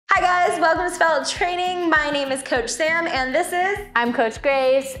Hi guys, welcome to Spell Training. My name is Coach Sam and this is... I'm Coach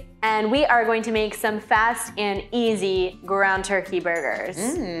Grace and we are going to make some fast and easy ground turkey burgers.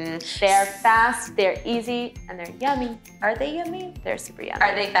 They're fast, they're easy, and they're yummy. Are they yummy? They're super yummy.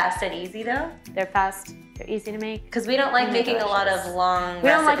 Are they fast and easy though? They're fast, they're easy to make. Because we don't like making delicious. A lot of long recipes. We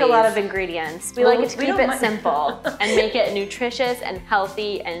don't like a lot of ingredients. We like it to keep it simple and make it nutritious and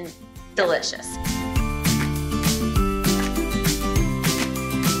healthy and delicious.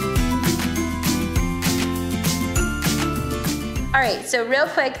 All right, so real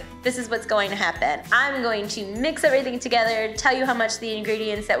quick, this is what's going to happen. I'm going to mix everything together, tell you how much the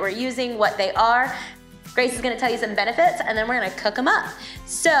ingredients that we're using, what they are. Grace is gonna tell you some benefits, and then we're gonna cook them up.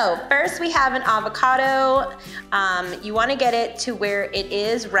 So first we have an avocado. You wanna get it to where it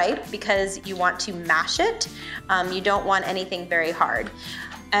is ripe because you want to mash it. You don't want anything very hard.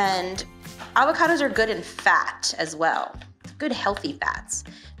 And avocados are good in fat as well, good healthy fats.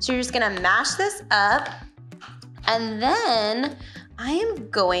 So you're just gonna mash this up. And then I am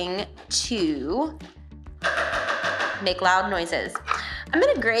going to make loud noises. I'm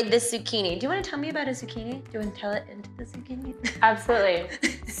gonna grade this zucchini. Do you wanna tell me about a zucchini? Do you wanna tell it into the zucchini? Absolutely.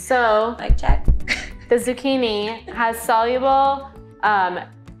 So, mic check. The zucchini has soluble,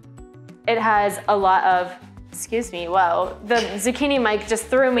 it has a lot of, excuse me, whoa, the zucchini mic just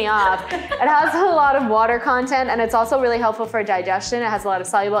threw me off. It has a lot of water content and it's also really helpful for digestion. It has a lot of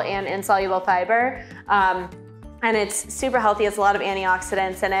soluble and insoluble fiber. And it's super healthy, it's a lot of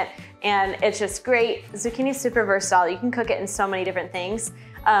antioxidants in it, and it's just great. Zucchini's super versatile. You can cook it in so many different things.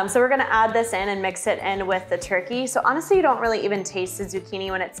 So we're gonna add this in and mix it in with the turkey. So honestly, you don't really even taste the zucchini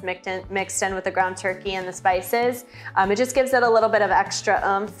when it's mixed in with the ground turkey and the spices. It just gives it a little bit of extra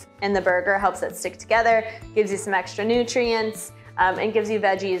oomph in the burger, helps it stick together, gives you some extra nutrients, and gives you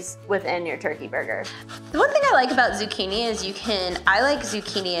veggies within your turkey burger. The one thing I like about zucchini is I like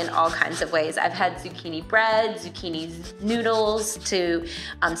zucchini in all kinds of ways. I've had zucchini bread, zucchini noodles to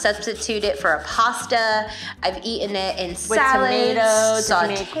substitute it for a pasta. I've eaten it in salads, with tomatoes,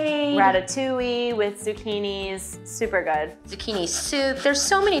 sauteed. Ratatouille with zucchinis, super good. Zucchini soup, there's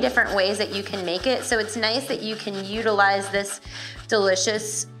so many different ways that you can make it. So it's nice that you can utilize this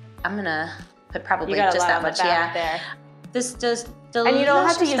delicious, I'm gonna put probably just that much, yeah. There. This does delicious. And you don't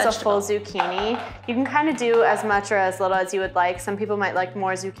have to use a full zucchini. You can kind of do as much or as little as you would like. Some people might like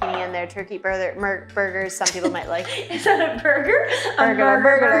more zucchini in their turkey burgers. Some people might like... Is that a burger?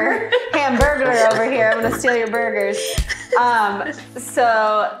 Burger. Hamburger over here. I'm gonna steal your burgers.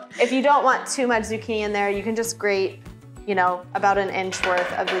 So if you don't want too much zucchini in there, you can just grate, you know, about an inch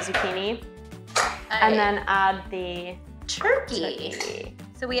worth of the zucchini. And then add the turkey.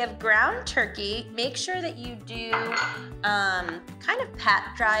 So we have ground turkey. Make sure that you do kind of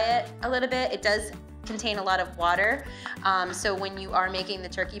pat dry it a little bit. It does contain a lot of water. So when you are making the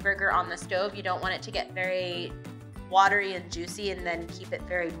turkey burger on the stove, you don't want it to get very watery and juicy and then keep it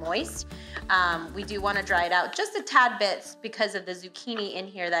very moist. We do want to dry it out just a tad bit because of the zucchini in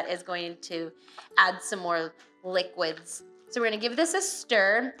here that is going to add some more liquids. So we're gonna give this a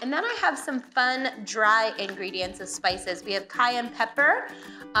stir, and then I have some fun dry ingredients of spices. We have cayenne pepper,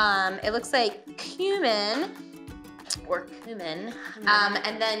 it looks like cumin,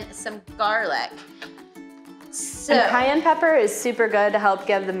 and then some garlic. So, and cayenne pepper is super good to help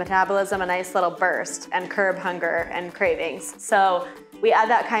give the metabolism a nice little burst and curb hunger and cravings. So we add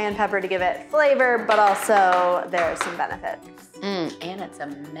that cayenne pepper to give it flavor, but also there are some benefits. And it's a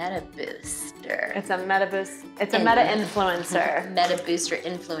meta booster. It's a meta boost. It's a meta influencer. Meta booster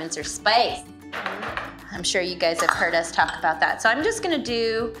influencer spice. I'm sure you guys have heard us talk about that. So I'm just gonna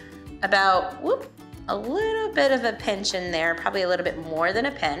do about a little bit of a pinch in there, probably a little bit more than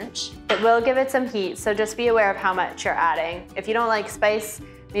a pinch. It will give it some heat, so just be aware of how much you're adding. If you don't like spice,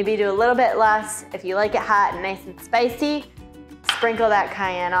 maybe do a little bit less. If you like it hot and nice and spicy, sprinkle that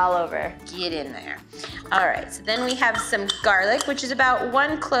cayenne all over. Get in there. All right, so then we have some garlic, which is about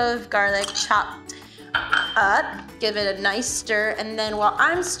 1 clove garlic chopped up. Give it a nice stir, and then while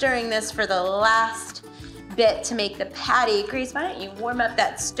I'm stirring this for the last bit to make the patty, Grace, why don't you warm up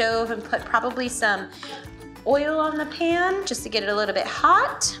that stove and put probably some oil on the pan just to get it a little bit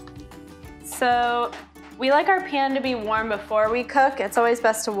hot. So we like our pan to be warm before we cook. It's always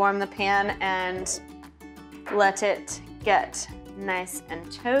best to warm the pan and let it get nice and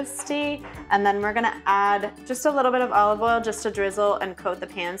toasty. And then we're gonna add just a little bit of olive oil just to drizzle and coat the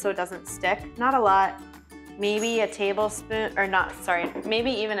pan so it doesn't stick. Not a lot, maybe a tablespoon, or not, sorry,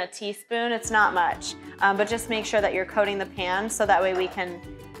 maybe even a teaspoon. It's not much, but just make sure that you're coating the pan so that way we can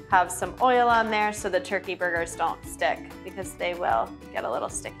have some oil on there so the turkey burgers don't stick because they will get a little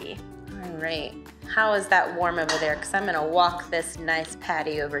sticky. All All right, how is that warm over there? Because I'm gonna walk this nice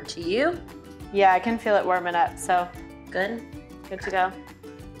patty over to you. Yeah, I can feel it warming up, so. Good. Good to go.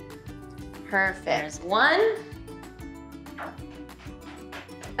 Perfect. There's one.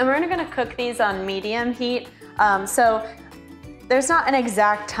 And we're gonna cook these on medium heat. So there's not an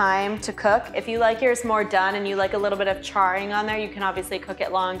exact time to cook. If you like yours more done and you like a little bit of charring on there, you can obviously cook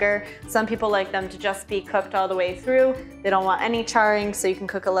it longer. Some people like them to just be cooked all the way through. They don't want any charring, so you can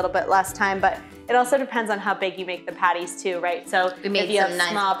cook a little bit less time, but it also depends on how big you make the patties too, right? So we made if you some have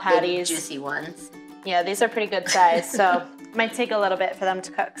nice, small patties, big, juicy ones. Yeah, these are pretty good size, so it might take a little bit for them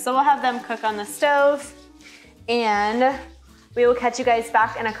to cook. So we'll have them cook on the stove, and we will catch you guys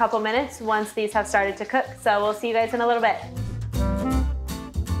back in a couple minutes once these have started to cook. So we'll see you guys in a little bit.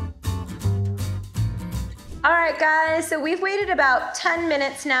 All right, guys, so we've waited about 10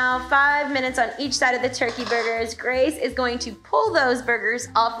 minutes now, 5 minutes on each side of the turkey burgers. Grace is going to pull those burgers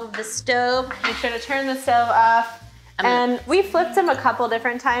off of the stove. Make sure to turn the stove off. And we flipped them a couple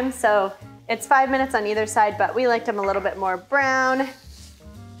different times, so it's 5 minutes on either side, but we liked them a little bit more brown.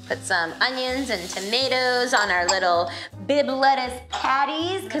 Put some onions and tomatoes on our little Bibb lettuce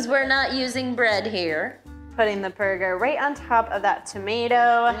patties, because we're not using bread here. Putting the burger right on top of that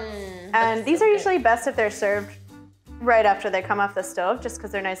tomato. And these are usually best if they're served right after they come off the stove, just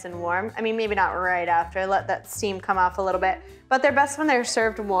because they're nice and warm. I mean, maybe not right after, let that steam come off a little bit, but they're best when they're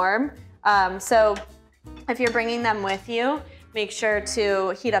served warm. So if you're bringing them with you, make sure to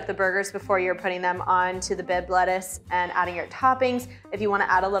heat up the burgers before you're putting them onto the Bibb lettuce and adding your toppings. If you want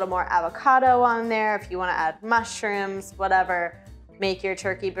to add a little more avocado on there, if you want to add mushrooms, whatever, make your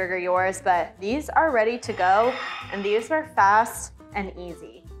turkey burger yours. But these are ready to go, and these were fast and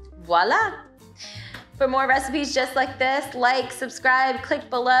easy. Voila! For more recipes just like this, like, subscribe, click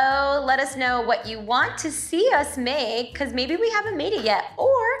below. Let us know what you want to see us make, because maybe we haven't made it yet.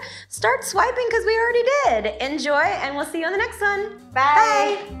 Or start swiping because we already did. Enjoy, and we'll see you on the next one.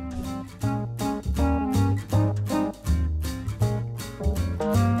 Bye. Bye.